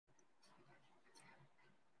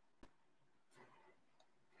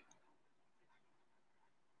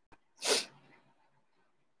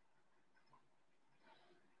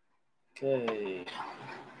Okay.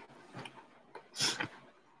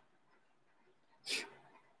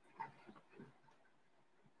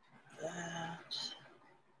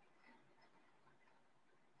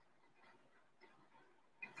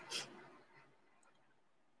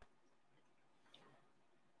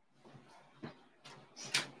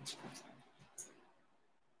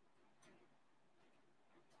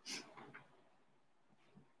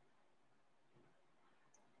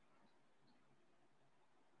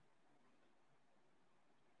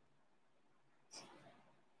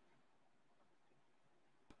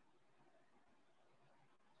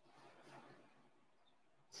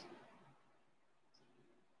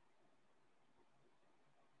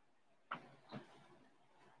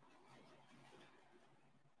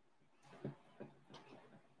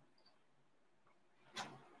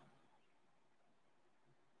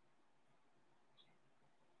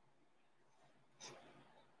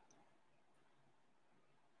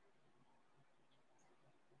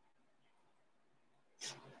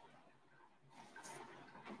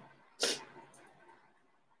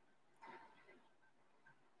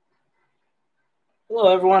 Hello,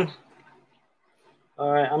 everyone.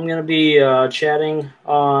 All right, I'm going to be chatting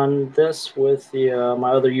on this with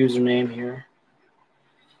my other username here.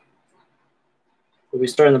 We'll be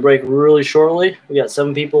starting the break really shortly. We got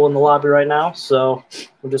 7 people in the lobby right now, so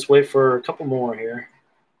we'll just wait for a couple more here.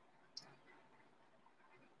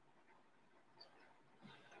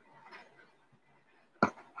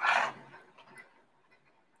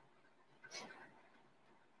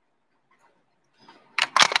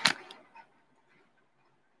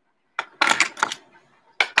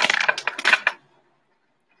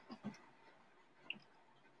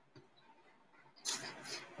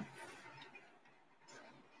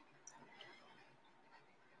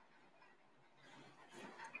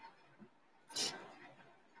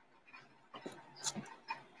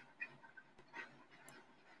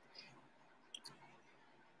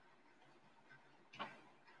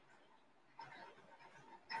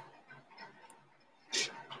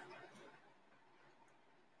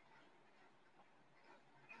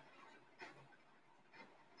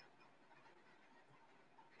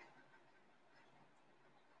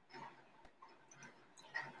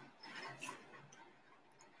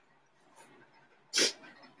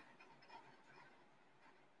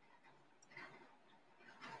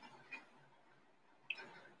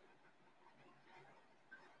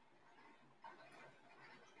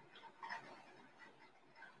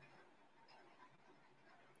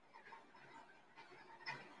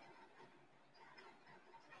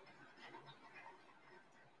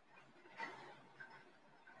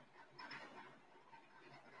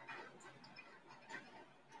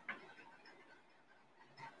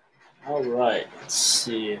 All right, let's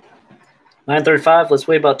see. 9:35. Let's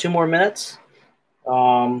wait about 2 more minutes.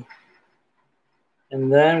 And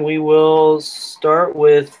then we will start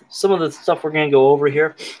with some of the stuff we're going to go over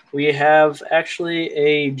here. We have actually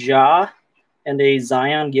a Ja and a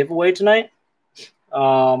Zion giveaway tonight.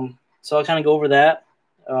 So I'll kind of go over that.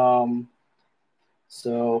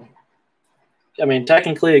 So, I mean,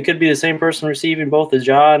 technically it could be the same person receiving both a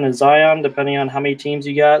Ja and a Zion, depending on how many teams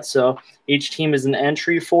you got. So each team is an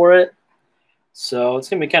entry for it. So it's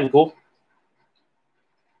going to be kind of cool.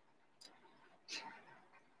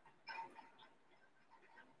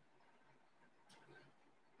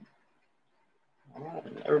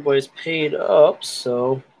 Everybody's paid up,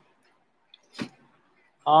 so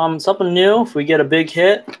something new. If we get a big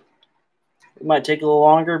hit, it might take a little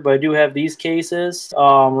longer, but I do have these cases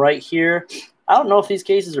right here. I don't know if these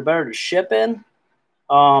cases are better to ship in.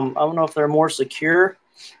 I don't know if they're more secure.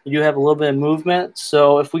 You do have a little bit of movement,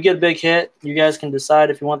 so if we get a big hit, you guys can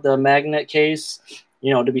decide if you want the magnet case,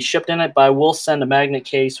 to be shipped in it. But I will send a magnet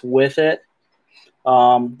case with it,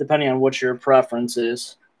 depending on what your preference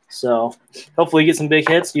is. So hopefully, you get some big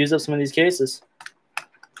hits. Use up some of these cases.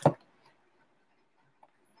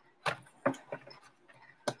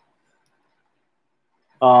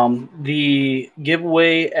 The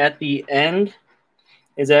giveaway at the end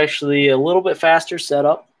is actually a little bit faster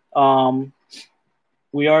setup.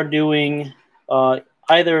 We are doing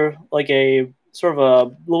either like a sort of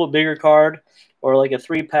a little bit bigger card or like a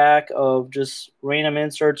 3-pack of just random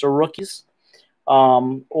inserts or rookies,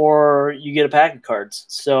 or you get a pack of cards.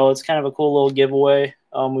 So it's kind of a cool little giveaway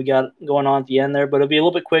we got going on at the end there, but it'll be a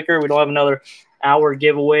little bit quicker. We don't have another hour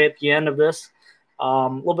giveaway at the end of this. A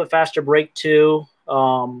little bit faster break too,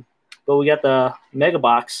 but we got the mega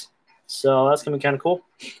box, so that's gonna be kind of cool.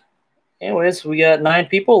 Anyways, we got 9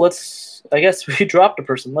 people. I guess we dropped a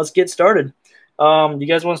person. Let's get started. You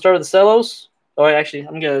guys want to start with the cellos? Oh, actually,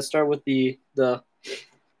 I'm gonna start with the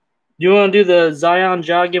Do you want to do the Zion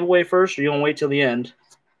Ja giveaway first, or you want to wait till the end?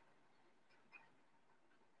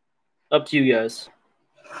 Up to you guys.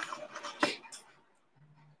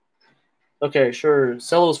 Okay, sure.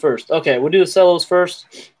 Cellos first. Okay, we'll do the cellos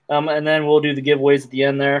first, and then we'll do the giveaways at the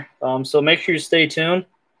end there. So make sure you stay tuned,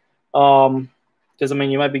 because I mean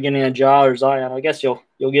you might be getting a Ja or Zion. I guess you'll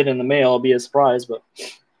get it in the mail. It'll be a surprise, but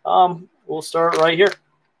we'll start right here.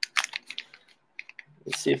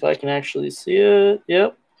 Let's see if I can actually see it.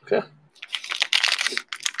 Yep. Okay.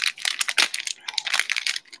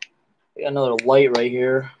 We got another light right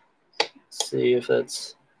here. Let's see if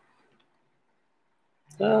it's.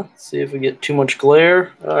 Let's see if we get too much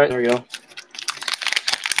glare. All right, there we go.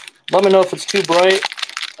 Let me know if it's too bright.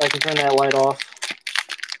 I can turn that light off.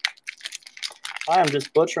 I am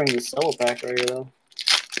just butchering the cello pack right here, though.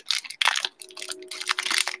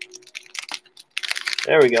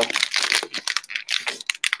 There we go.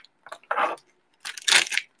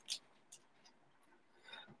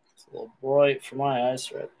 It's a little bright for my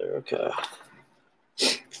eyes right there. Okay.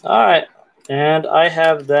 All right. And I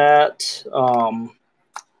have that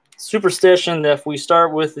superstition that if we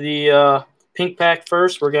start with the pink pack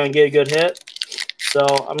first, we're going to get a good hit. So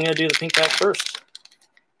I'm going to do the pink pack first.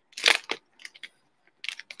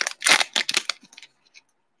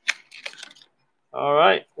 All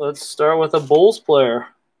right. Let's start with a Bulls player.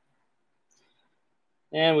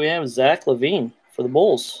 And we have Zach LaVine for the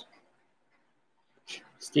Bulls.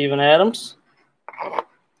 Steven Adams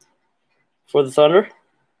for the Thunder.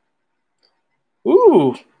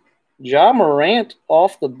 Ooh, Ja Morant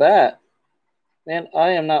off the bat. Man, I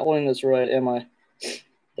am not winning this right, am I?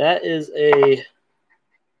 That is a... I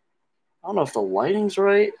don't know if the lighting's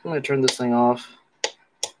right. I'm going to turn this thing off.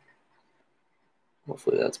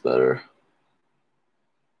 Hopefully that's better.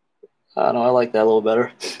 I don't know. I like that a little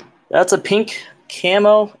better. That's a pink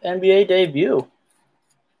camo NBA debut.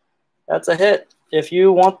 That's a hit. If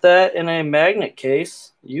you want that in a magnet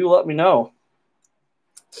case, you let me know.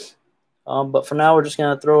 But for now, we're just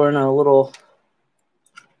going to throw in a little...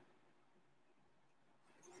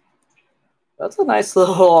 That's a nice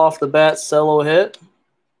little off-the-bat cello hit.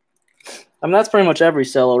 I mean, that's pretty much every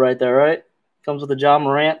cello right there, right? Comes with a Ja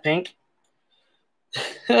Morant pink.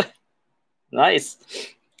 Nice.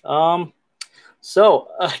 So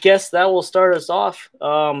I guess that will start us off.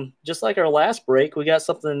 Just like our last break, we got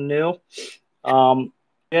something new. We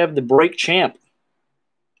have the Break Champ.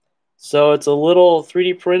 So it's a little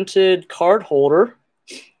 3D printed card holder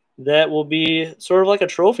that will be sort of like a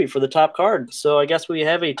trophy for the top card. So I guess we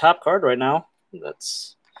have a top card right now.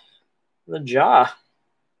 That's the Ja.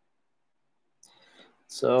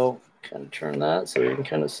 So kind of turn that so you can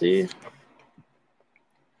kind of see.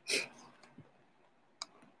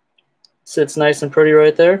 Sits nice and pretty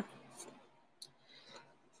right there.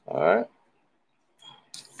 All right.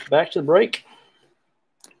 Back to the break.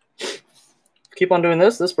 Keep on doing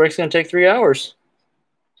this. This break's going to take 3 hours.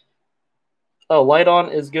 Oh, light on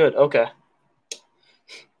is good. Okay.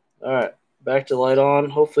 All right. Back to light on.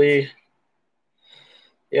 Hopefully.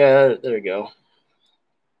 Yeah, there we go.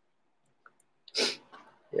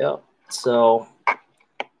 Yep. So,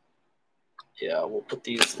 yeah, we'll put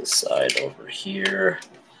these to the side over here.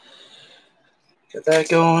 Get that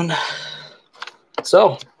going.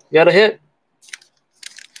 So, got a hit.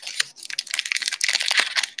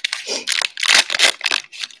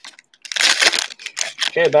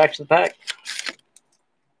 Okay, back to the pack.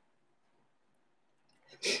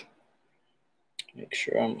 Make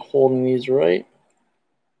sure I'm holding these right.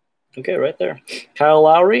 Okay, right there. Kyle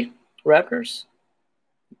Lowry, Raptors.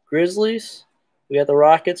 Grizzlies. We got the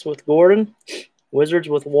Rockets with Gordon. Wizards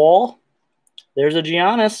with Wall. There's a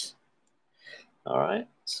Giannis. All right,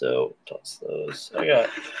 so toss those. I got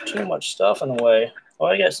too much stuff in the way. Oh,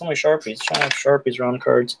 I got so many Sharpies. Trying to have Sharpies around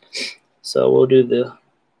cards. So we'll do the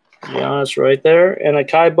Giannis right there. And a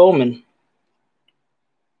Kai Bowman.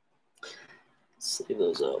 Let's leave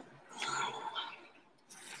those up.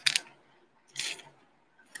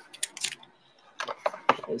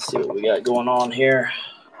 Let's see what we got going on here.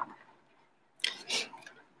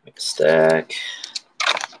 Make a stack.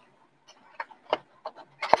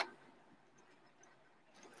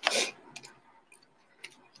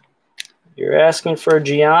 You're asking for a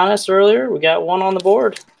Giannis earlier. We got one on the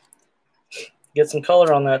board. Get some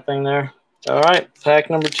color on that thing there. All right, pack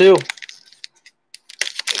number 2.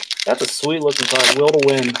 That's a sweet looking card. Will to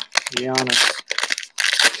win, Giannis.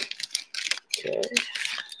 Okay.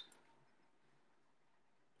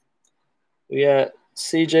 We got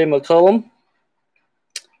CJ McCollum,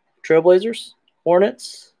 Trailblazers,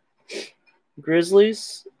 Hornets,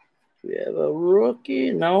 Grizzlies. We have a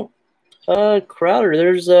rookie. No. Crowder.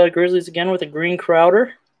 There's Grizzlies again with a green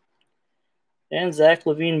Crowder. And Zach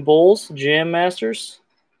Levine Bulls, Jam Masters.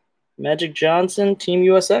 Magic Johnson, Team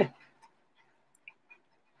USA.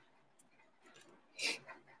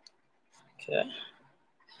 Okay.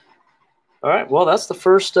 All right, well, that's the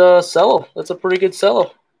first cello. That's a pretty good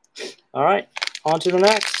cello. All right, on to the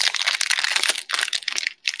next.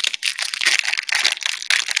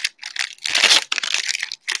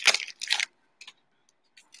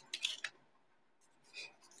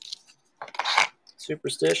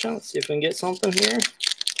 Superstition. Let's see if we can get something here.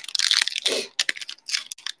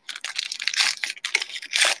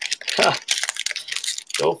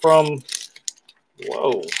 Go from,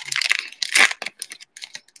 whoa.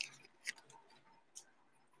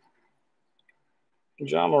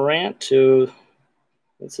 John Morant to,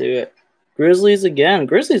 let's see, Grizzlies again.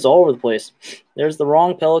 Grizzlies all over the place. There's the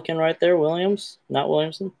wrong Pelican right there, Williams, not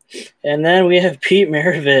Williamson. And then we have Pete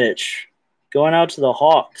Maravich going out to the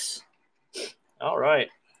Hawks. All right.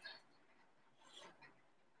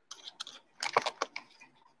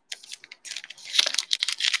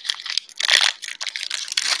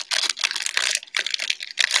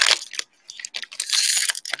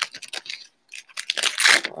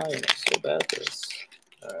 I am so bad at this.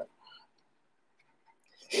 All right.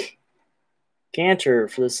 Cantor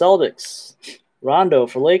for the Celtics. Rondo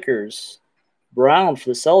for Lakers. Brown for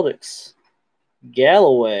the Celtics.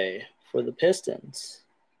 Galloway for the Pistons.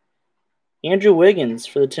 Andrew Wiggins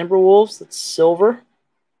for the Timberwolves. That's silver.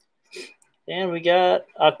 And we got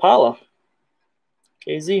Akpala.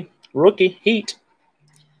 KZ. Rookie. Heat.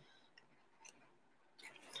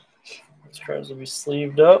 These cards will be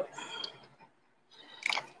sleeved up.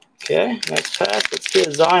 Okay, next pack. Let's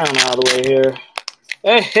get Zion out of the way here.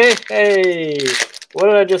 Hey, hey, hey. What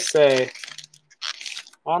did I just say?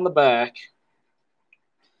 On the back.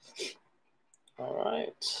 All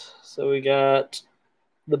right. So we got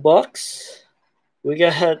the Bucks. We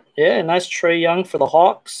got, yeah, nice Trae Young for the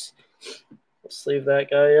Hawks. Let's leave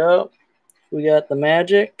that guy up. We got the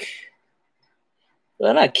Magic.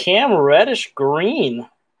 Then a Cam Reddish green.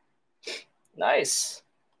 Nice.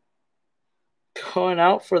 Going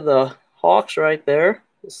out for the Hawks right there.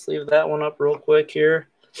 Let's leave that one up real quick here.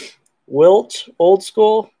 Wilt, old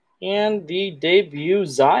school, and the debut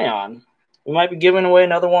Zion. We might be giving away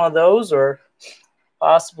another one of those, or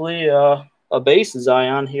possibly a base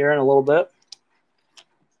Zion here in a little bit.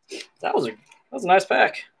 That was a nice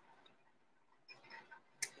pack.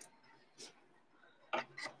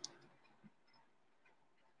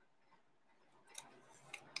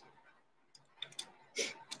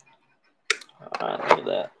 All right, look at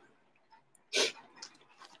that.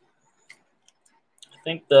 I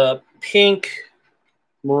think the pink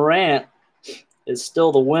Morant is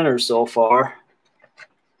still the winner so far.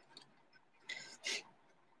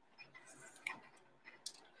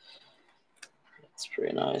 That's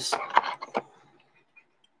pretty nice.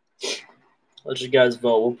 Let you guys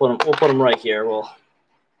vote. We'll put them right here. We'll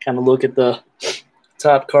kind of look at the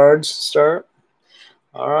top cards to start.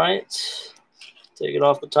 All right, take it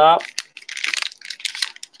off the top.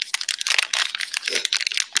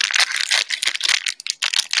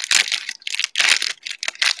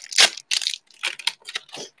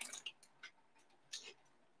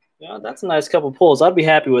 Yeah, that's a nice couple pulls. I'd be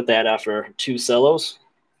happy with that after 2 cellos.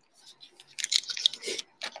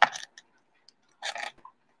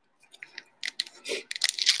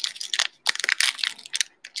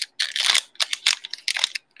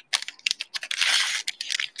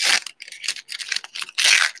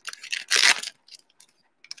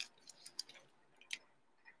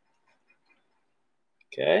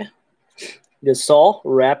 Okay. Gasol,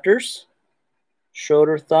 Raptors.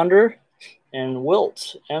 Schroeder, Thunder. And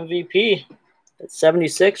Wilt, MVP. At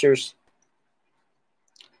 76ers.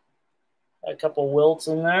 Got a couple Wilts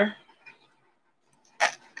in there.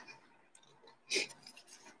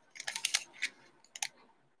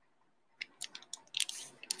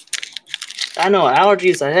 I know,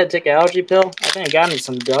 allergies. I had to take an allergy pill. I think I got into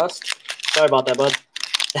some dust. Sorry about that, bud.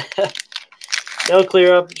 It'll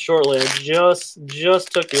clear up shortly. I just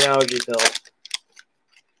took the allergy pill.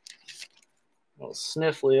 A little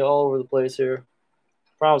sniffly all over the place here.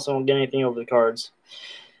 Promise I won't get anything over the cards.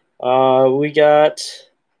 We got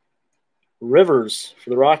Rivers for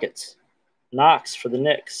the Rockets. Knox for the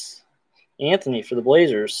Knicks. Anthony for the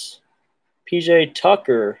Blazers. PJ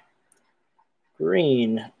Tucker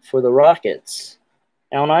green for the Rockets.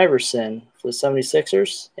 Allen Iverson for the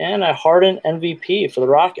 76ers. And a Harden MVP for the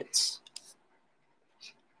Rockets.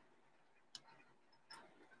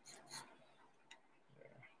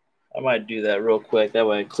 I might do that real quick. That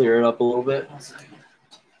way I clear it up a little bit. 1 second.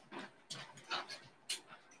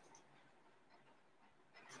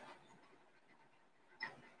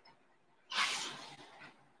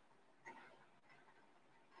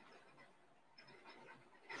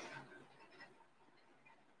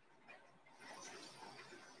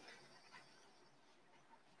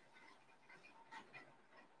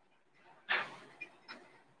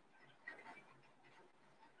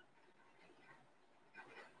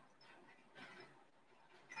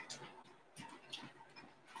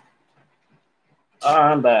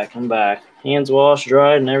 I'm back. I'm back. Hands washed,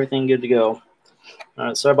 dried, and everything good to go. All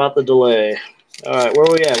right, sorry about the delay. All right, where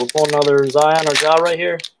are we at? We're pulling another Zion or Ja right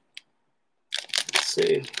here. Let's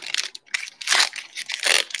see.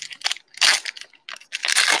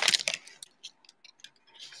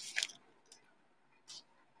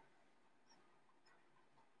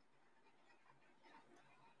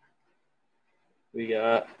 We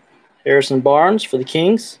got Harrison Barnes for the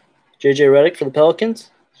Kings, J.J. Redick for the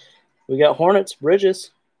Pelicans. We got Hornets,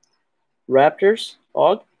 Bridges, Raptors,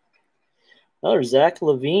 Og. Another Zach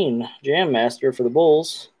LaVine, Jam Master for the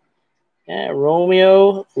Bulls. And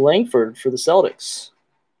Romeo Langford for the Celtics.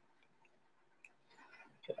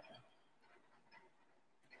 Okay.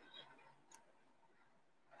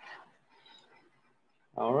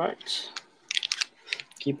 All right.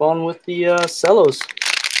 Keep on with the cellos.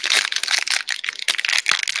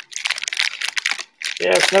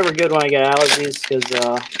 Yeah, it's never good when I get allergies because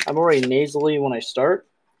I'm already nasally when I start.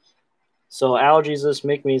 So allergies just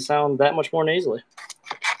make me sound that much more nasally.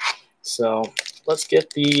 So let's get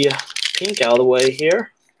the pink out of the way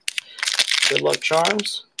here. Good luck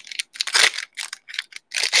charms.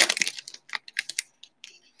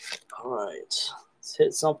 All right, let's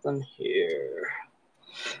hit something here.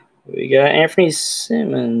 We got Anthony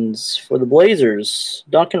Simmons for the Blazers,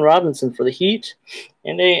 Duncan Robinson for the Heat,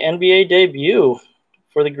 and a NBA debut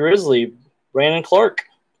for the Grizzlies, Brandon Clark.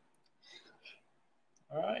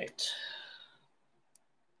 All right.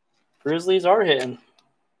 Grizzlies are hitting.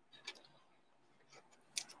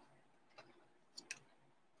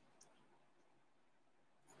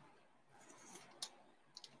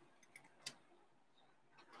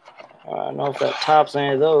 I don't know if that tops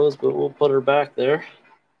any of those, but we'll put her back there.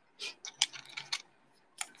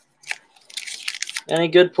 Any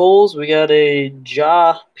good pulls? We got a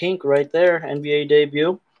Ja pink right there, NBA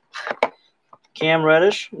debut. Cam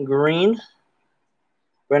Reddish, green.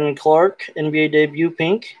 Brendan Clark, NBA debut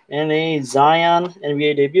pink. And a Zion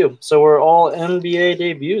NBA debut. So we're all NBA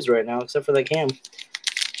debuts right now, except for that Cam.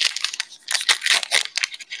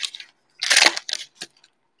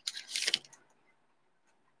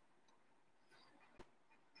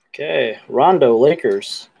 Okay, Rondo,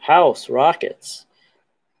 Lakers. House, Rockets.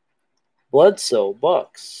 Bledsoe,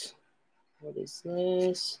 Bucks. What is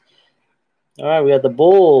this? All right, we got the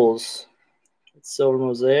Bulls. It's silver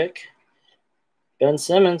mosaic. Ben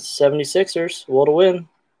Simmons, 76ers. Will to win.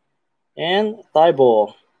 And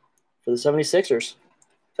Thibault for the 76ers.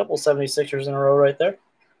 Couple 76ers in a row right there.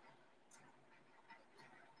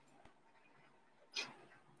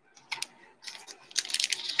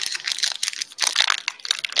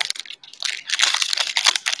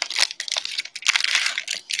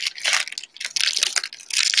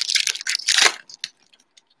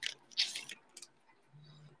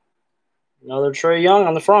 Another Trae Young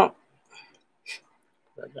on the front.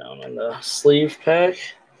 Put that down on the sleeve pack.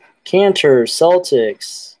 Cantor,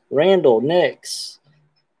 Celtics. Randall, Knicks.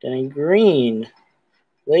 Danny Green,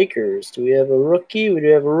 Lakers. Do we have a rookie? We do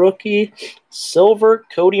have a rookie. Silver,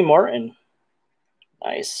 Cody Martin.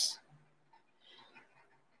 Nice.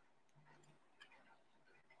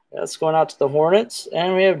 That's going out to the Hornets.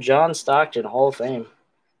 And we have John Stockton, Hall of Fame.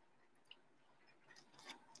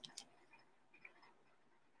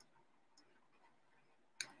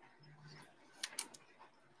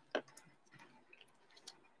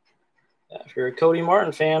 If you're a Cody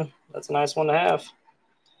Martin fan, that's a nice one to have.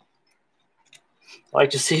 I like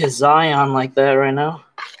to see a Zion like that right now.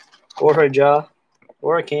 Or a Ja.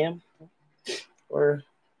 Or a Cam. Or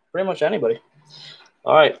pretty much anybody.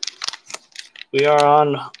 All right. We are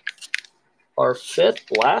on our fifth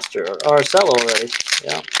blaster. Our cello already.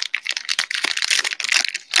 Yeah.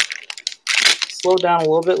 Slow down a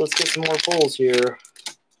little bit. Let's get some more pulls here.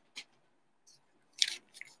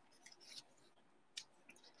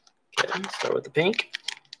 Okay, start with the pink.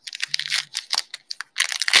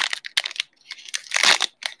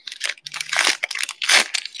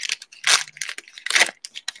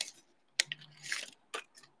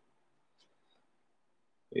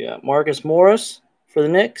 We got Marcus Morris for the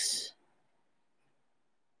Knicks.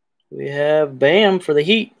 We have Bam for the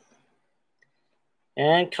Heat.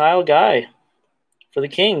 And Kyle Guy for the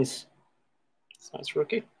Kings. That's a nice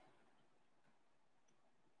rookie.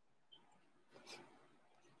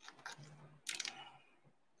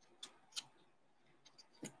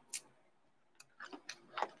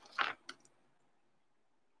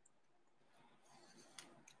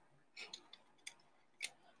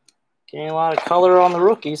 Getting a lot of color on the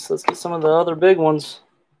rookies. Let's get some of the other big ones.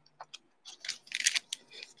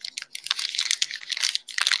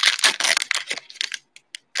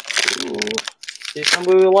 Ooh. See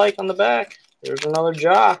somebody we like on the back. There's another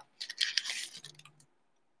Ja.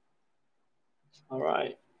 All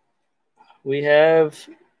right. We have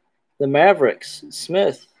the Mavericks,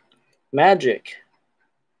 Smith, Magic,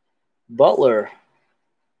 Butler.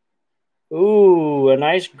 Ooh, a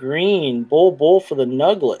nice green. Bull for the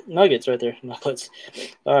Nuggets right there. Nuggets.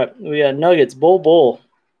 All right, we got Nuggets, Bull.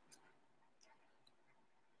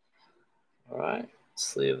 All right,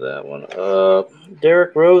 let's leave that one up.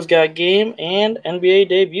 Derrick Rose got game and NBA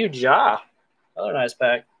debut, Ja. Another nice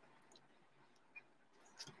pack.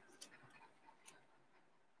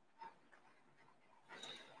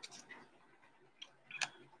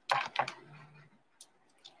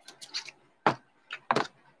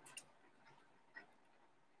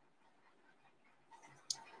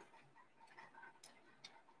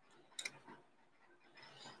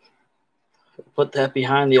 Put that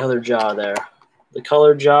behind the other Ja there. The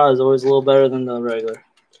colored Ja is always a little better than the regular.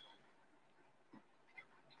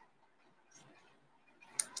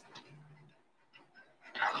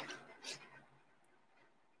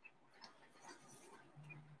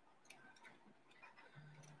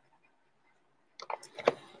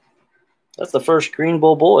 That's the first green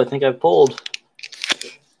bull I think I've pulled.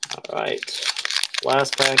 All right.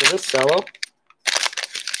 Last pack of this cello.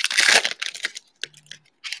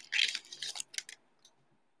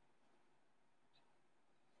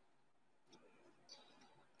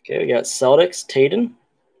 Okay, we got Celtics, Tatum,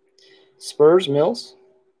 Spurs, Mills,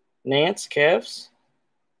 Nance, Cavs,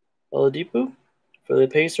 Oladipo for the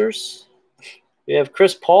Pacers. We have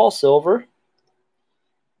Chris Paul, silver,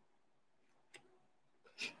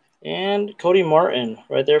 and Cody Martin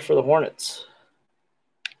right there for the Hornets.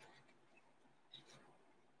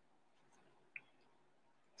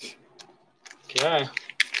 Okay,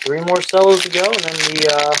 3 more cellos to go, and then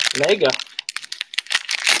the Mega.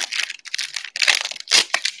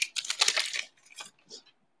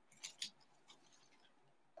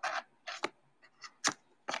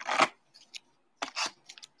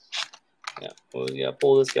 Yeah, well, we gotta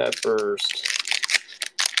pull this guy first.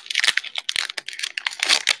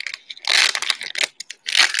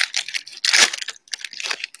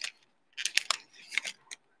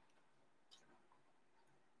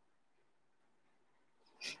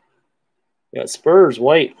 We got Spurs,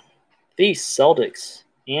 white, Feast, Celtics,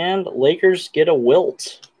 and Lakers get a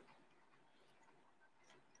Wilt.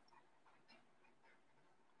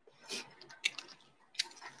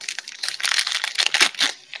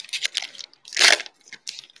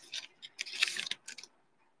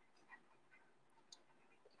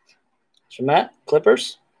 Shamet,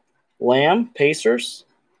 Clippers, Lamb, Pacers,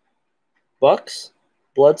 Bucks,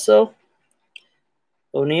 Bledsoe,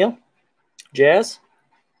 O'Neal, Jazz,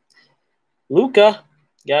 Luka,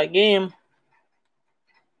 got game,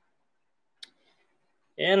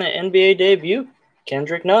 and an NBA debut,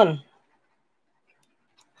 Kendrick Nunn.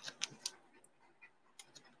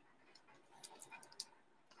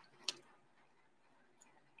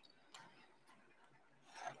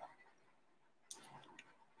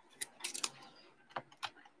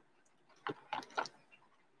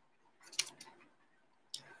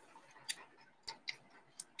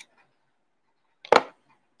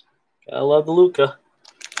 I love the Luka.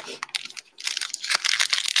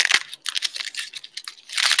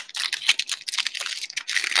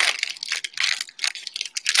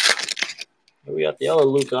 We got the yellow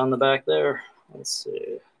Luka on the back there. Let's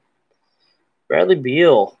see. Bradley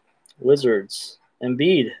Beal, Wizards.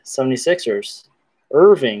 Embiid, 76ers.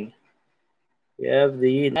 Irving. We have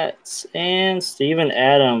the Nets. And Steven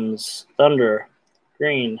Adams, Thunder.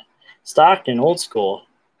 Green. Stockton, old school.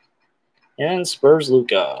 And Spurs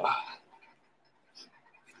Luka.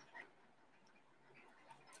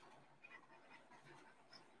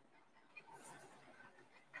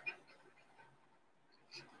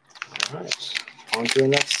 All right. On to the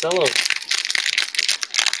next cello. If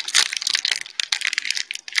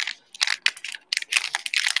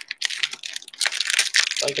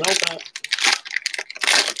I can open it.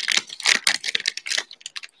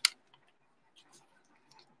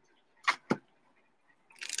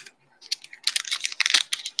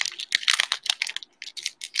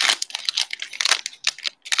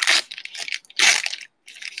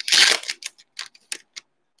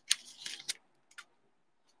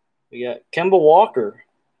 We got Kemba Walker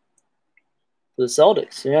for the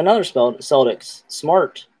Celtics. Yeah, another Celtics.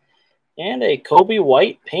 Smart. And a Kobe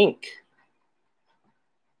White pink.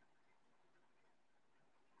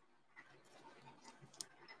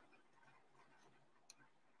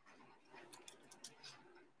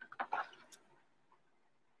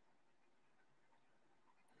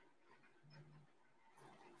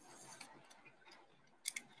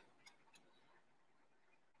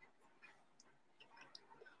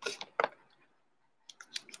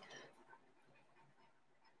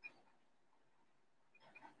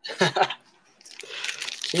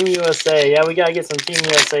 Team USA. Yeah, we gotta get some Team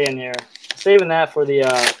USA in here. Saving that for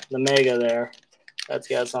the Mega there. That's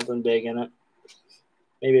got something big in it.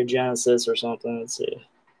 Maybe a Genesis or something. Let's see. I'm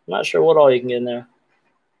not sure what all you can get in there.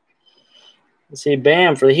 Let's see.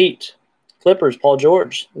 Bam for the Heat. Clippers, Paul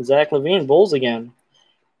George. Zach LaVine, Bulls again.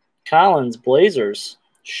 Collins, Blazers.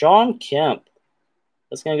 Sean Kemp.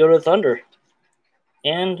 That's going to go to the Thunder.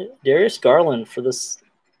 And Darius Garland for the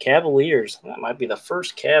Cavaliers. That might be the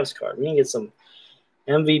first Cavs card. We can get some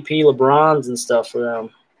MVP LeBrons and stuff for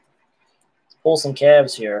them. Let's pull some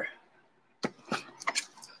Cavs here.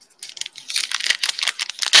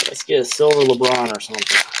 Let's get a silver LeBron or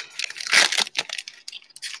something.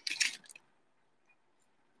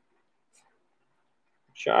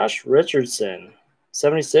 Josh Richardson,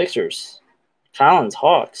 76ers. Collins,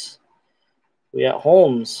 Hawks. We got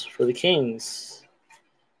Holmes for the Kings.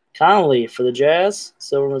 Conley for the Jazz,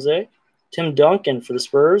 silver Mosaic. Tim Duncan for the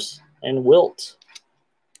Spurs. And Wilt.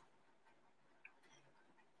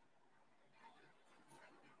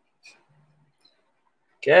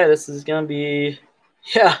 Okay, this is going to be...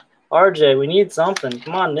 Yeah, RJ, we need something.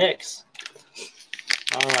 Come on, Knicks.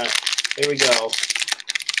 All right, here we go.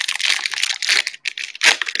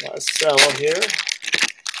 Let's sell here.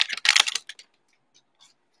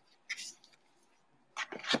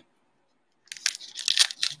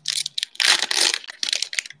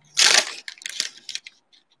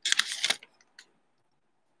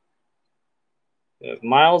 We have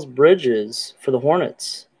Miles Bridges for the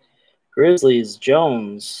Hornets. Grizzlies,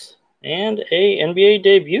 Jones. And a NBA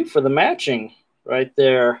debut for the matching right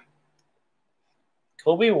there.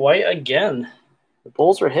 Kobe White again. The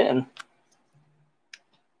Bulls are hitting.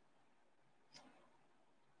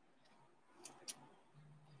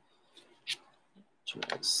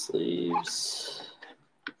 Sleeves.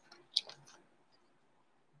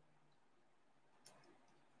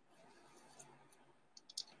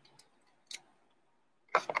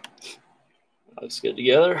 Looks good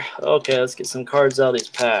together. Okay, let's get some cards out of these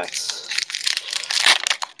packs.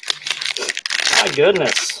 My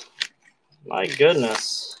goodness. My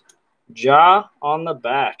goodness. Ja on the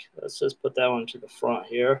back. Let's just put that one to the front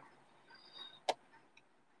here.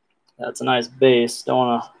 That's a nice base. Don't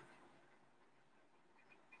want to...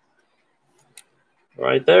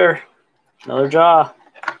 Right there. Another Ja.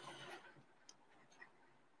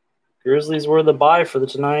 Grizzlies were the buy for the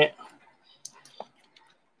tonight.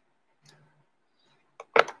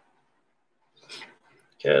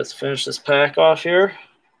 Okay, let's finish this pack off here.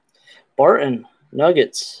 Barton,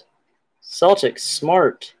 Nuggets, Celtics,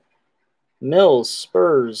 Smart, Mills,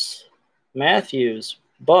 Spurs, Matthews,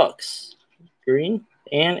 Bucks, Green,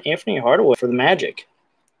 and Anthony Hardaway for the Magic.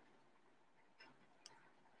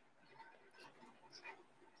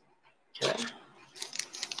 Okay.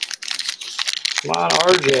 Come on,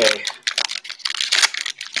 RJ.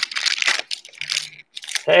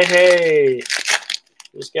 Hey.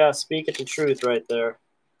 Just got to speak it the truth right there.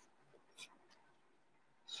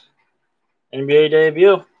 NBA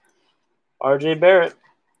debut. RJ Barrett.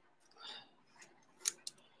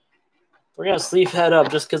 We're going to sleeve that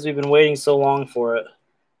up just because we've been waiting so long for it.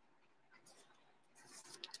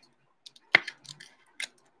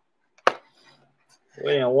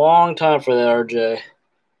 Waiting a long time for that, RJ.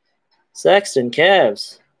 Sexton,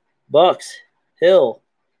 Cavs. Bucks, Hill,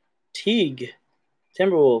 Teague,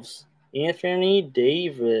 Timberwolves, Anthony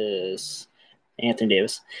Davis,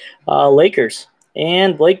 Lakers,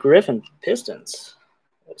 and Blake Griffin, Pistons.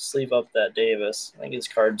 We'll sleeve up that Davis. I think his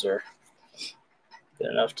cards are good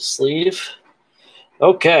enough to sleeve.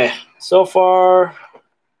 Okay, so far,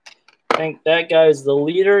 I think that guy's the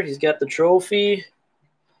leader. He's got the trophy.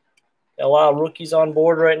 Got a lot of rookies on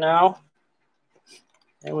board right now.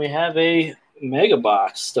 And we have a mega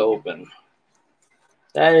box to open.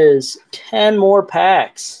 That is 10 more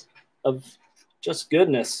packs of just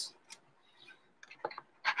goodness.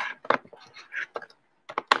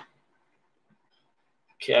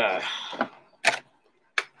 Okay.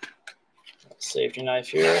 Safety knife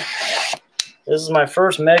here. This is my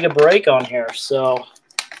first mega break on here, so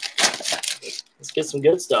let's get some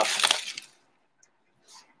good stuff.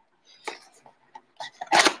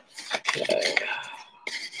 Okay.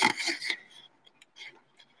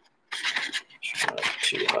 Not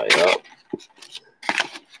too high up.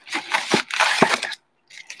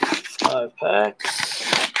 5 packs.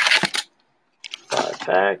 5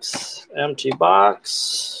 packs. Empty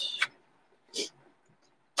box.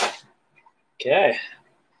 Okay.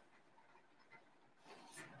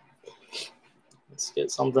 Let's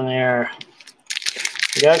get something here.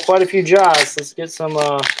 We got quite a few Jaws. Let's get some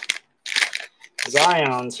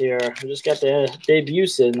Zions here. We just got the debut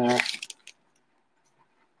sitting there.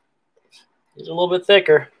 These are a little bit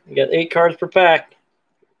thicker. You got 8 cards per pack.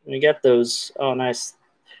 And you get those. Oh, nice.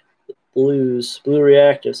 Blues. Blue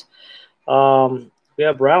reactives. We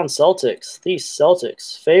have Brown Celtics, Thief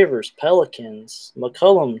Celtics, Favors Pelicans,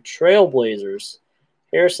 McCollum Trailblazers,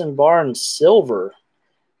 Harrison Barnes Silver,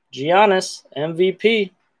 Giannis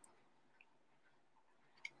MVP,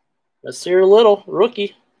 Nasir Little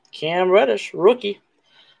Rookie, Cam Reddish Rookie.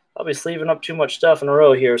 I'll be sleeving up too much stuff in a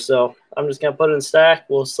row here, so I'm just going to put it in stack.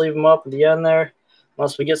 We'll sleeve them up at the end there.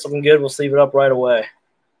 Once we get something good, we'll sleeve it up right away.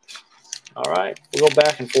 All right, we'll go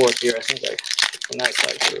back and forth here. I think I pick the next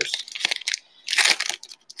side first.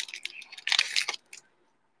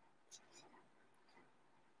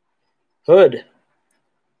 Hood,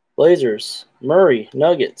 Blazers, Murray,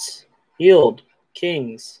 Nuggets, Hield,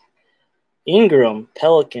 Kings, Ingram,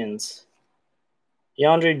 Pelicans,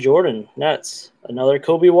 DeAndre Jordan, Nets, another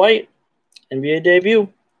Kobe White, NBA debut,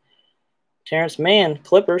 Terrence Mann,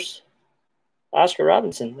 Clippers, Oscar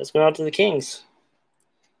Robinson, that's going out to the Kings.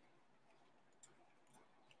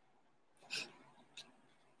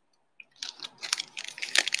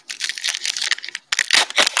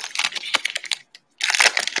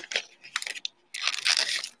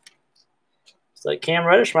 Looks like Cam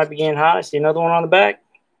Reddish might be getting hot. I see another one on the back.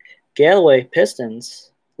 Galloway, Pistons,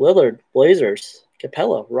 Lillard, Blazers,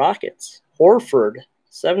 Capella, Rockets, Horford,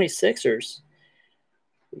 76ers.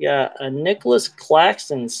 We got a Nicholas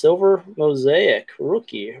Claxton Silver Mosaic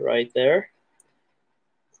rookie right there.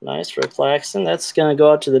 Nice for Claxton. That's going to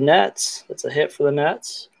go out to the Nets. That's a hit for the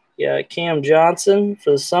Nets. Yeah, Cam Johnson for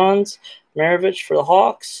the Suns. Maravich for the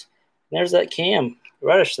Hawks. And there's that Cam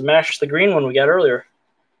Reddish to match the green one we got earlier.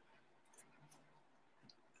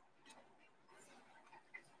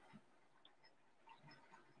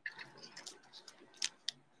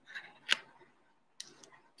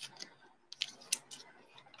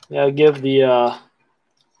 Yeah, give the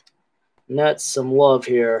Nets some love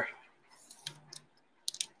here.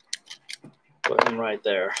 Put him right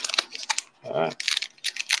there. All right.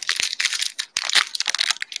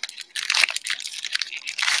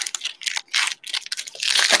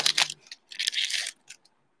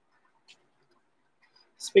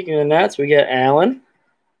 Speaking of the Nets, we got Allen.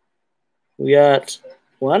 We got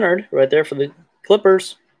Leonard right there for the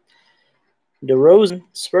Clippers. DeRozan,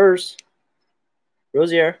 Spurs.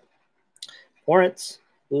 Rozier, Hornets,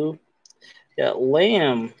 blue. Got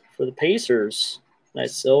Lamb for the Pacers.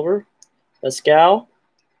 Nice silver. Pascal,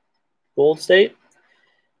 Gold State.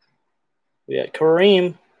 We got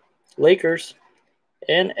Kareem, Lakers.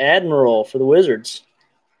 And Admiral for the Wizards.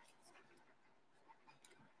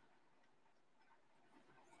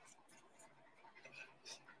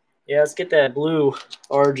 Yeah, let's get that blue,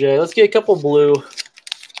 RJ. Let's get a couple blue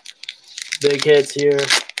big hits here.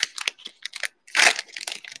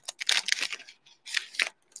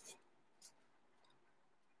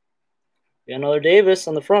 We got another Davis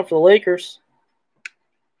on the front for the Lakers.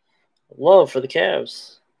 Love for the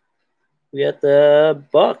Cavs. We got the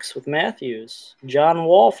Bucks with Matthews. John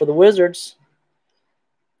Wall for the Wizards.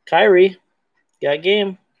 Kyrie, got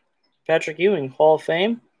game. Patrick Ewing, Hall of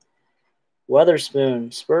Fame.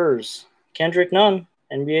 Weatherspoon, Spurs. Kendrick Nunn,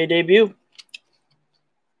 NBA debut.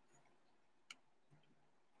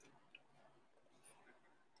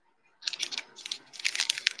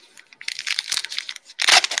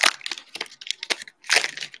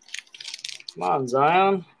 Come on,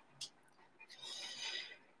 Zion.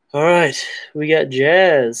 All right, we got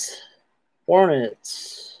Jazz,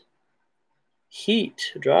 Hornets,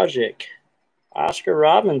 Heat, Dragic, Oscar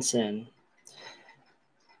Robinson.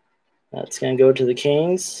 That's going to go to the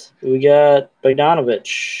Kings. We got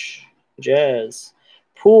Bogdanovich, Jazz,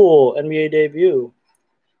 Poole, NBA debut.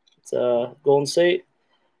 It's Golden State.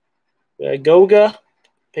 We got Goga,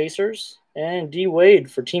 Pacers, and D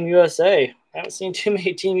Wade for Team USA. I haven't seen too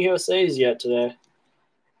many Team USAs yet today.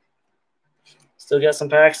 Still got some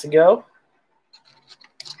packs to go.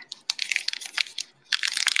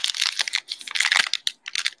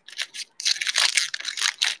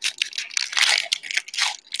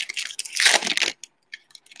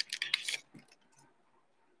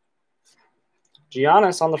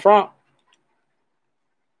 Giannis on the front.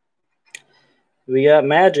 We got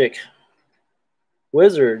Magic,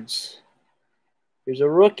 Wizards. Here's a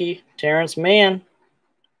rookie, Terrence Mann,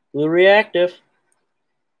 blue reactive.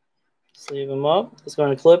 Sleeve him up. Let's go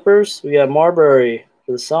to Clippers. We got Marbury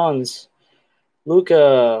for the Suns,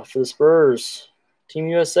 Luka for the Spurs, Team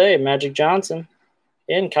USA, Magic Johnson,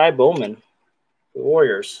 and Kai Bowman for the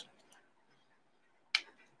Warriors.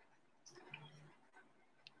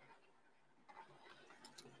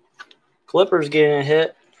 Clippers getting a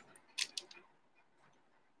hit.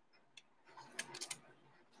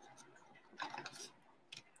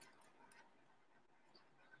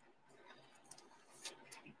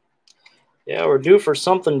 Yeah, we're due for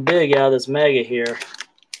something big out of this mega here.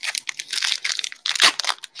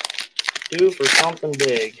 Due for something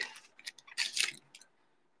big.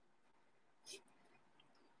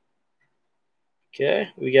 Okay,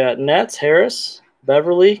 we got Nets, Harris,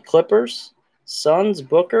 Beverly, Clippers, Suns,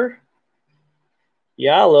 Booker,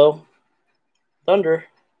 Yalo, Thunder.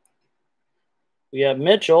 We got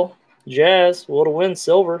Mitchell, Jazz, will to win,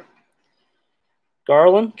 Silver,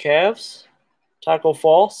 Garland, Cavs, Taco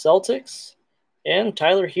Fall, Celtics, and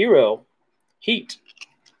Tyler Hero, Heat.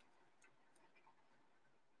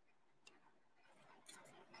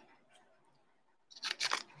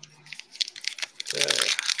 Okay.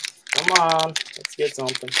 Come on, let's get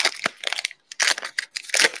something.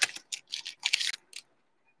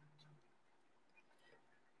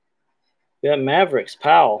 We got Mavericks,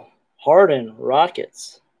 Powell, Harden,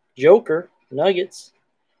 Rockets, Joker, Nuggets,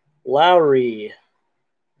 Lowry.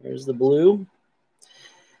 There's the blue.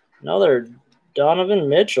 Another Donovan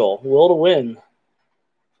Mitchell, will to win.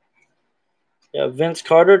 Yeah, Vince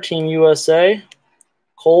Carter, Team USA,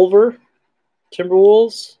 Culver,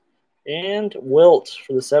 Timberwolves, and Wilt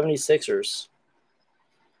for the 76ers.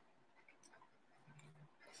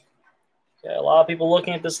 Yeah, a lot of people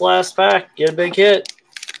looking at this last pack. Get a big hit.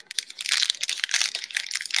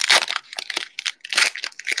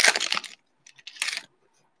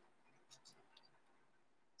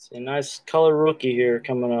 See a nice color rookie here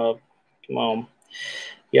coming up. Come on.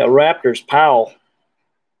 Yeah, Raptors, Powell,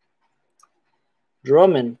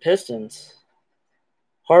 Drummond, Pistons,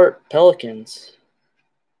 Hart, Pelicans.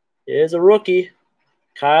 It is a rookie.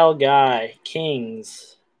 Kyle Guy,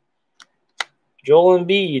 Kings. Joel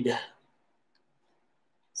Embiid,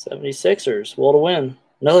 76ers, will to win.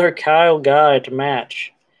 Another Kyle Guy to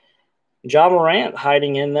match. Ja Morant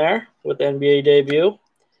hiding in there with the NBA debut.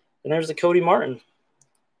 And there's the Cody Martin.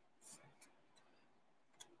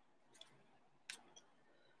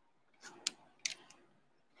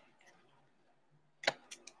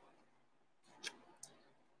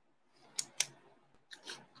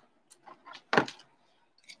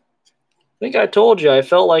 I think I told you I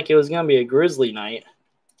felt like it was going to be a Grizzly night.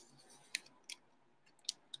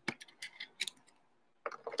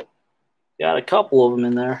 Got a couple of them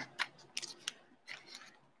in there.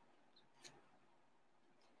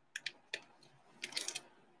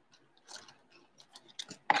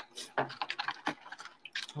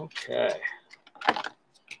 Okay.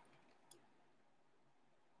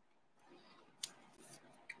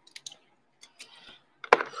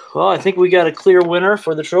 Well, I think we got a clear winner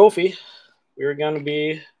for the trophy. We're going to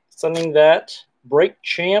be sending that Break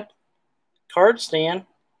Champ card stand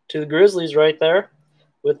to the Grizzlies right there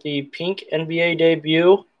with the pink NBA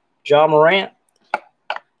debut, Ja Morant.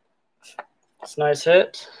 It's a nice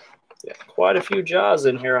hit. Got quite a few Jaws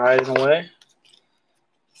in here hiding away.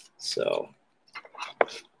 So,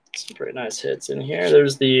 some pretty nice hits in here.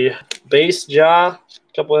 There's the base Ja, a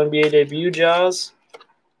couple NBA debut Jaws.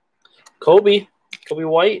 Kobe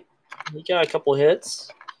White, he got a couple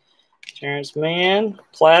hits. Terrence Mann,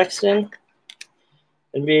 Claxton,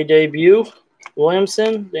 NBA debut.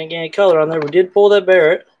 Williamson, didn't get any color on there. We did pull that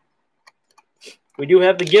Barrett. We do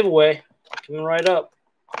have the giveaway coming right up.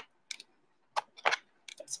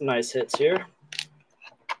 Some nice hits here.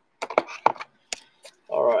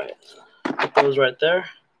 All right, put those right there.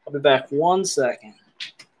 I'll be back 1 second.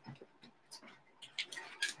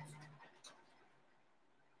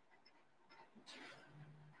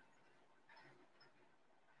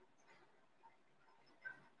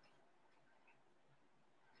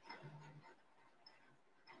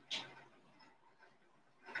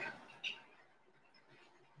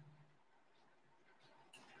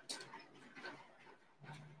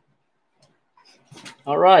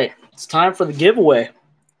 All right, it's time for the giveaway.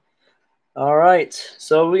 All right,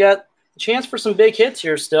 so we got a chance for some big hits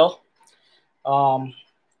here still. Probably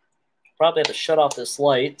have to shut off this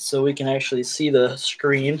light so we can actually see the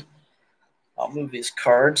screen. I'll move these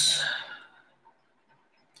cards.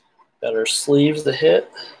 Got our sleeves to hit.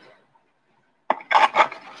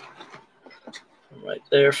 Right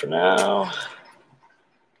there for now.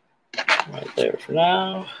 Right there for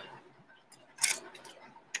now.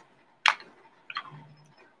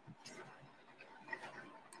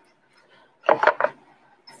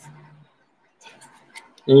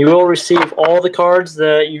 And you will receive all the cards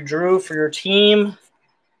that you drew for your team.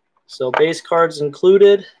 So base cards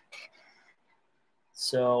included.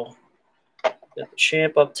 So got the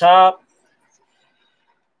champ up top.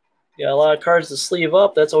 Got a lot of cards to sleeve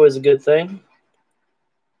up. That's always a good thing.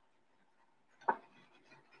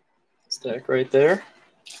 Stack right there.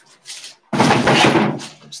 I'm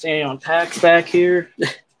standing on packs back here.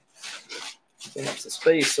 Clean up some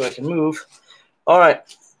space so I can move. All right.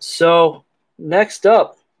 So next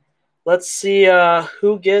up, let's see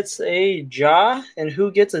who gets a Ja and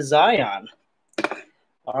who gets a Zion.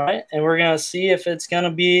 All right, and we're gonna see if it's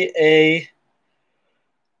gonna be a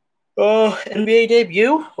NBA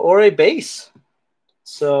debut or a base.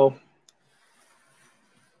 So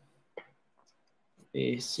let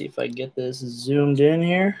me see if I get this zoomed in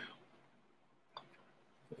here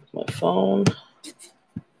with my phone.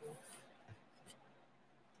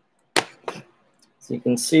 So you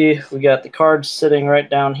can see we got the cards sitting right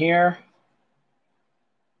down here.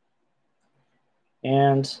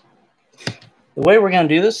 And the way we're going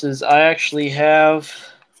to do this is I actually have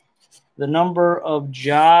the number of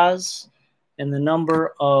Ja's and the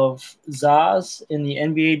number of Zas in the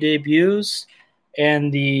NBA debuts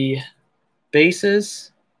and the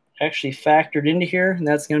bases actually factored into here, and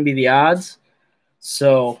that's going to be the odds.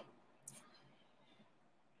 So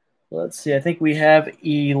let's see. I think we have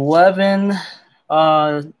 11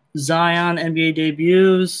 Zion NBA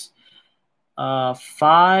debuts,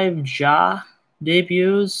 5 Ja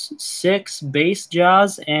debuts, 6 base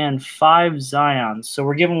Ja's, and 5 Zions. So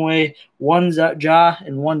we're giving away 1 Ja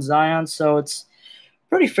and 1 Zion. So it's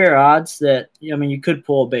pretty fair odds that, I mean, you could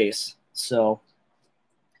pull a base. So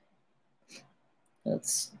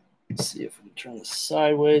let's see if we can turn this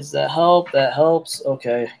sideways. That help? That helps.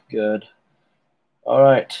 Okay, good. All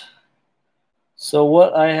right. So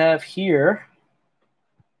what I have here,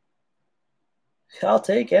 I'll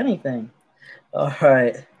take anything. All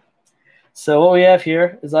right. So what we have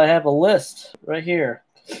here is I have a list right here.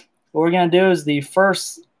 What we're going to do is the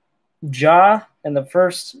first Ja and the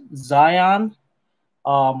first Zion,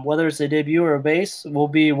 whether it's a debut or a base, will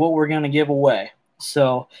be what we're going to give away.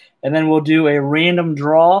 So, and then we'll do a random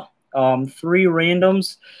draw, 3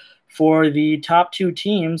 randoms for the top 2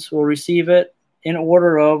 teams will receive it in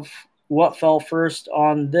order of what fell first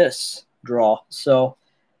on this draw. So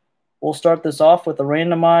we'll start this off with a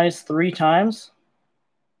randomized 3 times.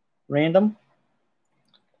 Random.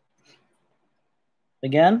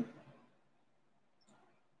 Again.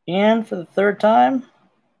 And for the 3rd time.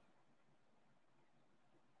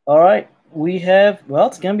 All right. We have, well,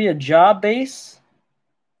 it's going to be a Ja base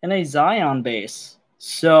and a Zion base.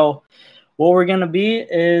 So what we're going to be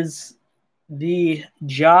is the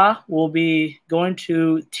Ja will be going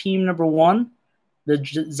to team number 1.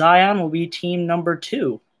 The Zion will be team number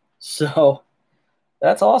 2. So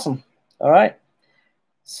that's awesome. All right.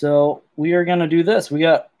 So we are going to do this. We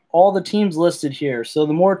got all the teams listed here. So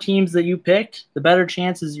the more teams that you picked, the better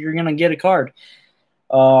chances you're going to get a card.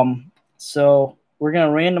 So we're going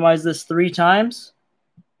to randomize this 3 times,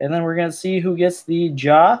 and then we're going to see who gets the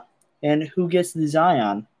Ja and who gets the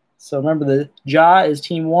Zion. So remember, the Ja is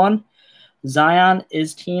team 1, Zion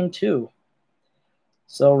is team 2.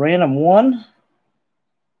 So random 1,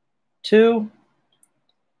 2,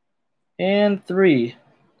 and 3.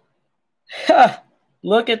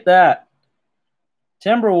 Look at that.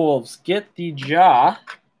 Timberwolves get the Ja.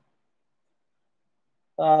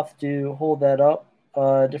 I'll have to hold that up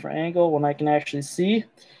a different angle when I can actually see.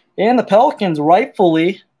 And the Pelicans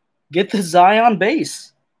rightfully get the Zion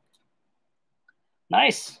base.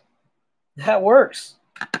 Nice. That works.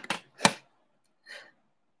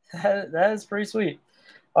 That is pretty sweet.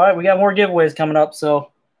 All right, we got more giveaways coming up, so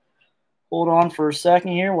hold on for a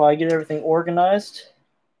second here while I get everything organized.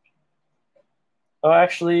 Oh,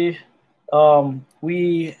 actually,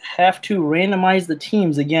 we have to randomize the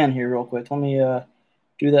teams again here real quick. Let me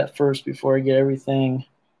do that first before I get everything.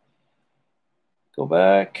 Go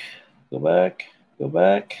back, go back, go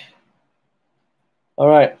back. All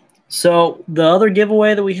right. So the other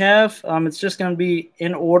giveaway that we have, it's just going to be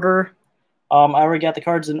in order. I already got the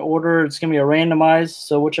cards in order. It's going to be a randomized.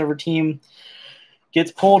 So whichever team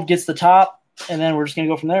gets pulled gets the top, and then we're just going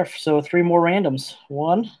to go from there. So 3 more randoms.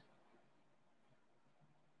 1,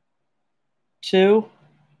 2,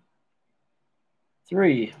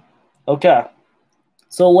 3. Okay.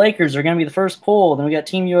 So Lakers are going to be the first pull. Then we got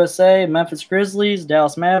Team USA, Memphis Grizzlies,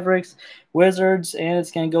 Dallas Mavericks, Wizards, and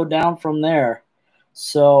it's going to go down from there.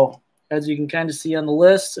 So as you can kind of see on the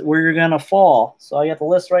list, where you're going to fall. So I got the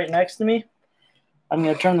list right next to me. I'm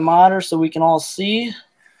going to turn the monitor so we can all see.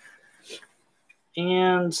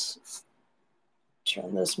 And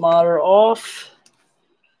turn this monitor off.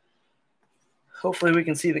 Hopefully we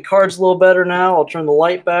can see the cards a little better now. I'll turn the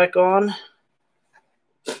light back on.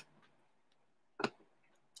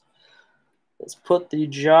 Let's put the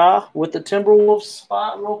Ja with the Timberwolves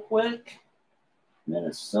spot real quick.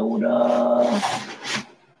 Minnesota.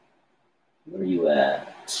 Where are you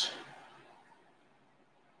at?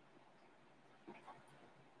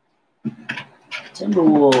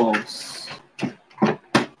 Timberwolves.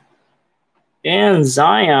 And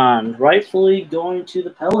Zion, rightfully going to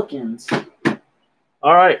the Pelicans.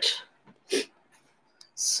 All right.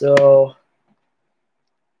 So,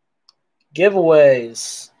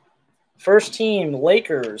 giveaways. First team,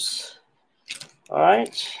 Lakers. All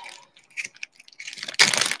right.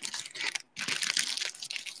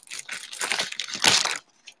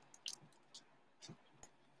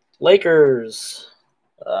 Lakers.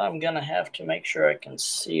 I'm going to have to make sure I can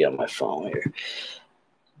see on my phone here.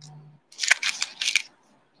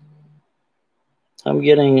 I'm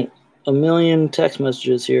getting a million text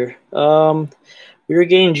messages here. We're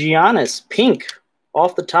getting Giannis, pink,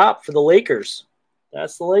 off the top for the Lakers.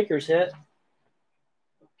 That's the Lakers hit.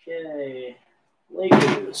 Okay,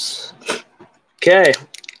 Lakers. Okay,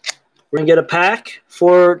 we're going to get a pack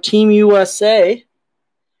for Team USA.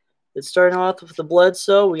 It's starting off with the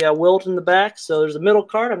Bledsoe. We got Wilt in the back, so there's a middle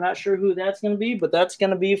card. I'm not sure who that's going to be, but that's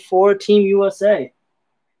going to be for Team USA.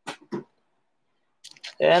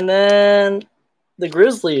 And then the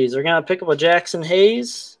Grizzlies are going to pick up a Jackson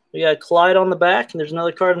Hayes. We got Clyde on the back, and there's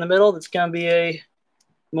another card in the middle that's going to be a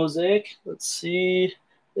Mosaic. Let's see.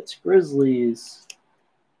 It's Grizzlies.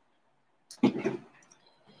 All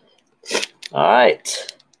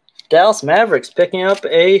right. Dallas Mavericks picking up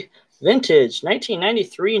a vintage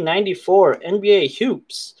 1993-94 NBA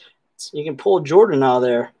Hoops. So you can pull Jordan out of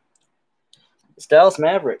there. It's Dallas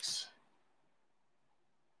Mavericks.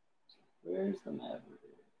 Where's the Mavericks?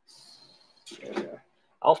 There we are.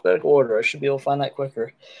 Alphabetical order. I should be able to find that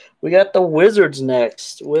quicker. We got the Wizards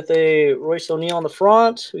next with a Royce O'Neal on the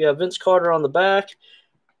front. We got Vince Carter on the back.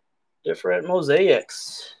 Different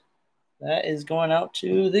mosaics. That is going out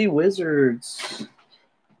to the Wizards.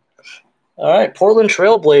 All right, Portland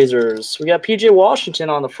Trailblazers. We got P.J.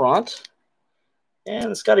 Washington on the front.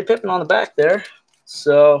 And Scottie Pippen on the back there.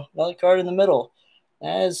 So, another card in the middle.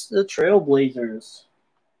 That is the Trailblazers.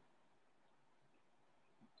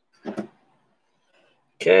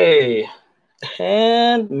 Okay.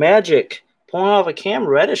 And Magic. Pulling off a Cam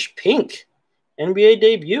Reddish pink. NBA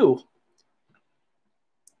debut.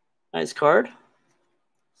 Nice card.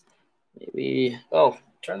 Maybe. Oh,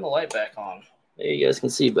 turn the light back on. There you guys can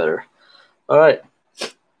see better. All right.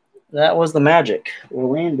 That was the Magic.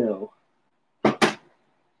 Orlando.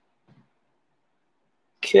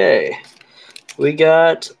 Okay. We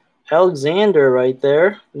got Alexander right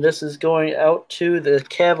there. This is going out to the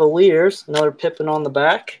Cavaliers. Another Pippen on the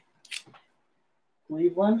back.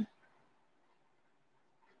 Cleveland.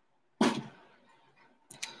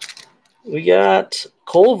 We got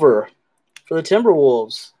Culver for the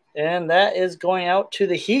Timberwolves. And that is going out to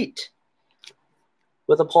the Heat.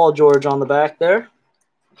 With a Paul George on the back there.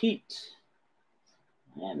 Heat.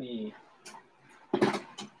 Miami. Okay,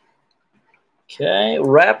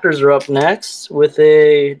 Raptors are up next with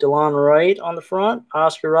a DeLon Wright on the front,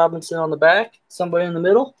 Oscar Robinson on the back, somebody in the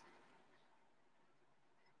middle.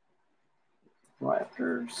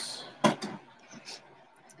 Raptors. All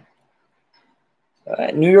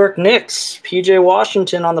right, New York Knicks, P.J.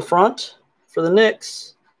 Washington on the front for the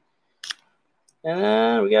Knicks. And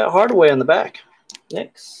then we got Hardaway on the back.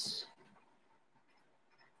 Knicks.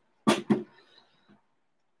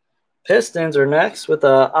 Pistons are next with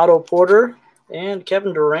Otto Porter and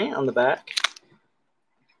Kevin Durant on the back.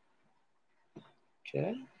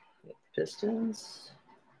 Okay, Pistons.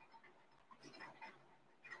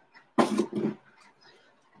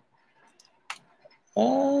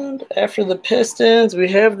 And after the Pistons, we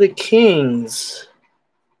have the Kings.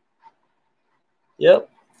 Yep,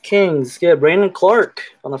 Kings. Yeah, Brandon Clark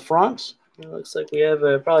on the front. It looks like we have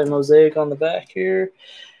probably Mosaic on the back here.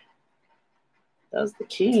 That's the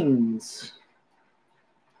Kings.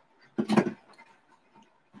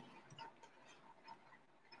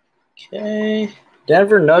 Okay,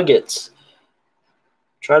 Denver Nuggets.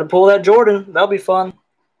 Try to pull that Jordan. That'll be fun.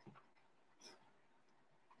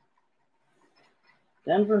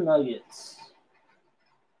 Denver Nuggets.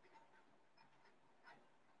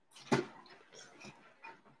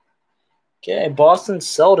 Okay, Boston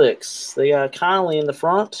Celtics. They got Conley in the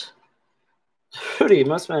front. Rudy,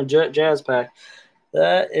 must have been a Jazz pack.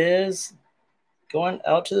 That is going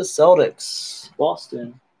out to the Celtics.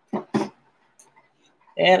 Boston.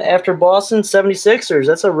 And after Boston, 76ers.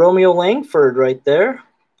 That's a Romeo Langford right there.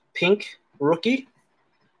 Pink rookie.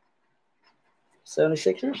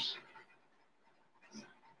 76ers.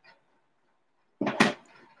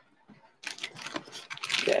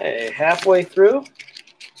 Okay, halfway through.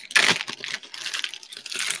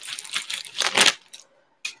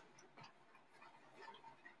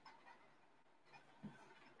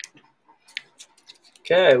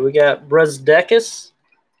 Okay, we got Bresdekis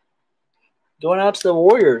going out to the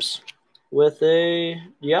Warriors with a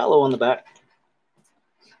Diallo on the back.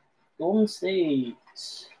 Golden State.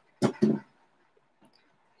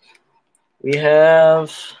 We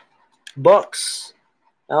have Bucks.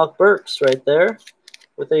 Alec Burks right there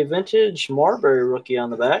with a vintage Marbury rookie on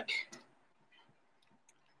the back.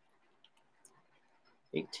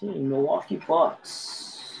 18, Milwaukee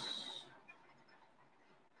Bucks.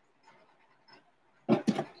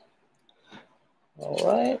 All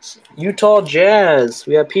right. Utah Jazz.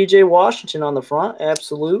 We have P.J. Washington on the front.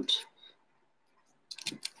 Absolute.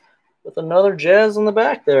 With another Jazz on the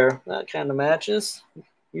back there. That kind of matches.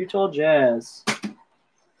 Utah Jazz.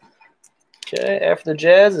 Okay, after the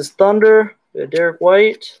Jazz is Thunder. We have Derek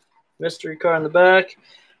White. Mystery card in the back.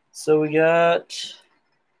 So we got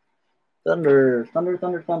Thunder.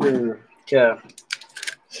 Okay.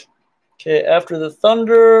 Okay, after the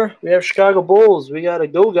Thunder, we have Chicago Bulls. We got a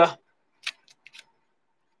Goga.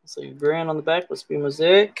 So grand on the back. Let's be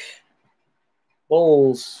Mosaic.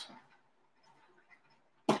 Bulls.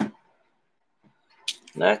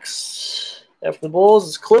 Next, after the Bulls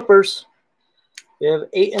is Clippers. We have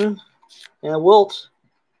Ayton and Wilt.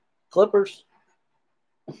 Clippers.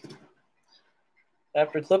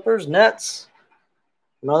 After Clippers, Nets.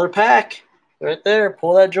 Another pack. Right there.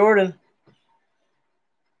 Pull that Jordan.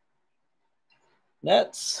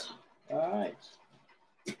 Nets. All right.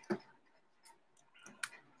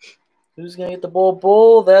 Who's going to get the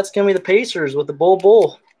Bull? That's going to be the Pacers with the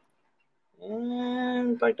Bull.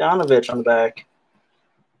 And Bogdanovich on the back.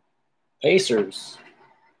 Pacers.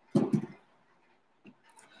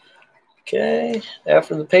 Okay.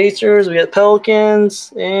 After the Pacers, we got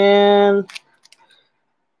Pelicans. And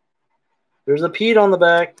there's a Pete on the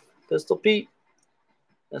back. Pistol Pete.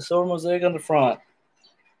 And silver Mosaic on the front.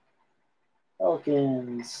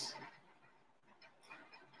 Pelicans.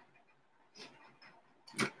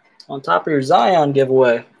 On top of your Zion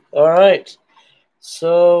giveaway. All right.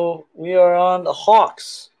 So we are on the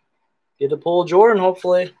Hawks. Get to pull Jordan,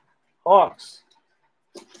 hopefully. Hawks.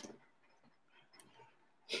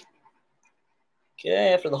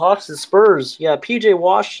 Okay, after the Hawks is Spurs. Yeah, P.J.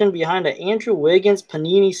 Washington behind an Andrew Wiggins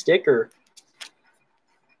Panini sticker.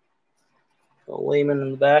 The Layman in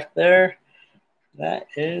the back there. That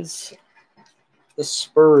is the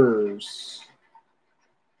Spurs.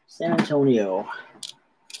 San Antonio.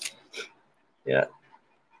 Yeah.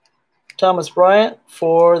 Thomas Bryant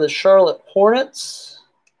for the Charlotte Hornets.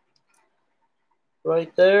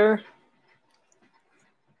 Right there.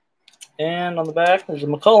 And on the back, there's a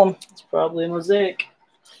McCollum. It's probably a Mosaic.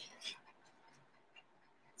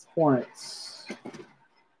 It's Hornets.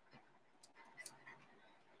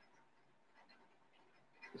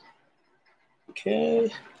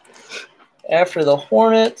 Okay. After the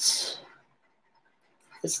Hornets,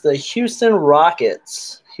 it's the Houston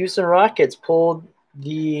Rockets. Houston Rockets pulled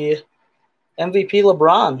the MVP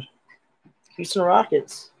LeBron. Houston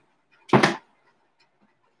Rockets.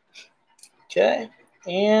 Okay.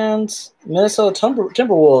 And Minnesota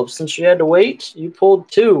Timberwolves. Since you had to wait, you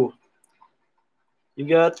pulled two. You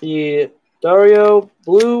got the Dario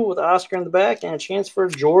Blue with Oscar in the back and a chance for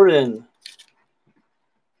Jordan.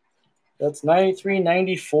 That's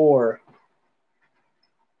 93-94.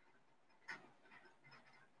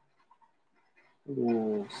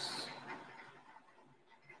 Wolves.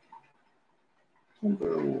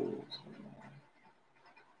 Timberwolves.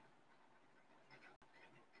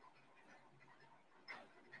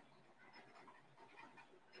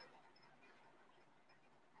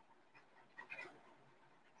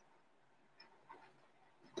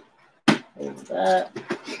 There's that.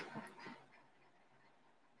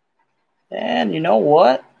 And you know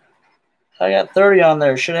what? I got 30 on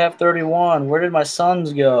there. Should have 31. Where did my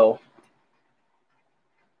Suns go?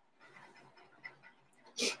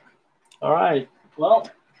 All right. Well,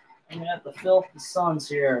 I'm going to have to fill the Suns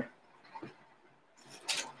here.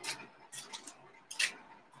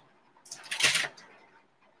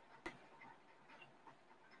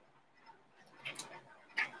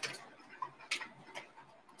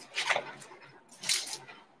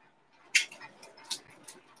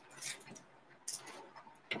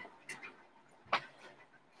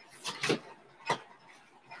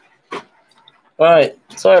 All right.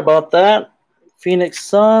 Sorry about that. Phoenix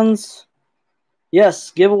Suns.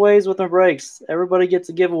 Yes, giveaways with my breaks. Everybody gets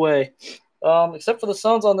a giveaway. Except for the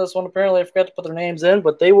Suns on this one. Apparently, I forgot to put their names in,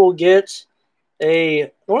 but they will get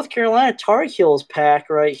a North Carolina Tar Heels pack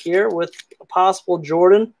right here with a possible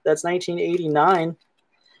Jordan. That's 1989.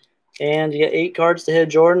 And you get 8 cards to hit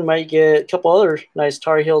Jordan. Might get a couple other nice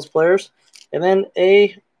Tar Heels players. And then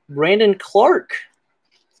a Brandon Clark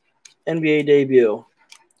NBA debut.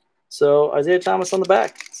 So Isaiah Thomas on the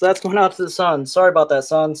back. So that's going out to the Suns. Sorry about that,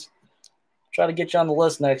 Suns. Try to get you on the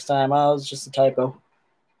list next time. It was just a typo.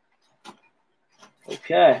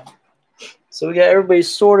 Okay. So we got everybody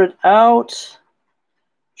sorted out.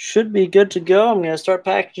 Should be good to go. I'm going to start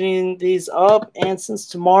packaging these up. And since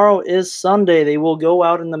tomorrow is Sunday, they will go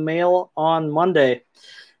out in the mail on Monday.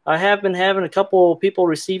 I have been having a couple people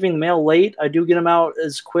receiving the mail late. I do get them out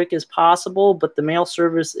as quick as possible, but the mail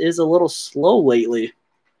service is a little slow lately.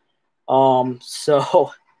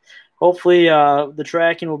 So hopefully the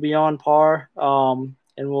tracking will be on par, and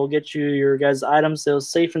we'll get you your guys' items so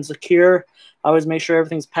safe and secure. I always make sure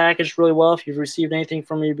everything's packaged really well. If you've received anything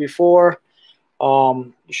from me before,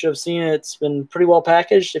 you should have seen it. It's been pretty well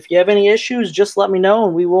packaged. If you have any issues, just let me know,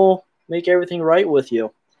 and we will make everything right with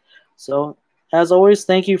you. So, as always,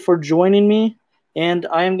 thank you for joining me, and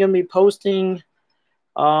I am going to be posting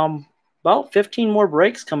about 15 more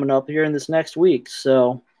breaks coming up here in this next week.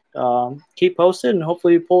 So, keep posted, and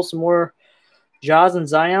hopefully we pull some more Jaws and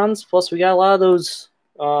Zions. Plus, we got a lot of those,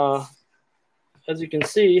 as you can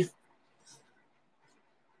see,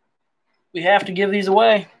 we have to give these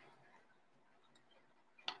away.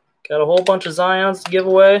 Got a whole bunch of Zions to give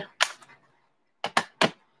away.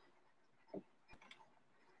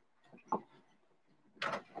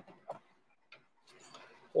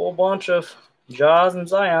 Whole bunch of Jaws and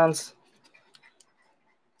Zions.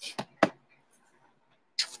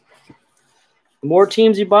 The more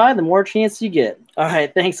teams you buy, the more chance you get. All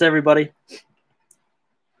right, thanks, everybody.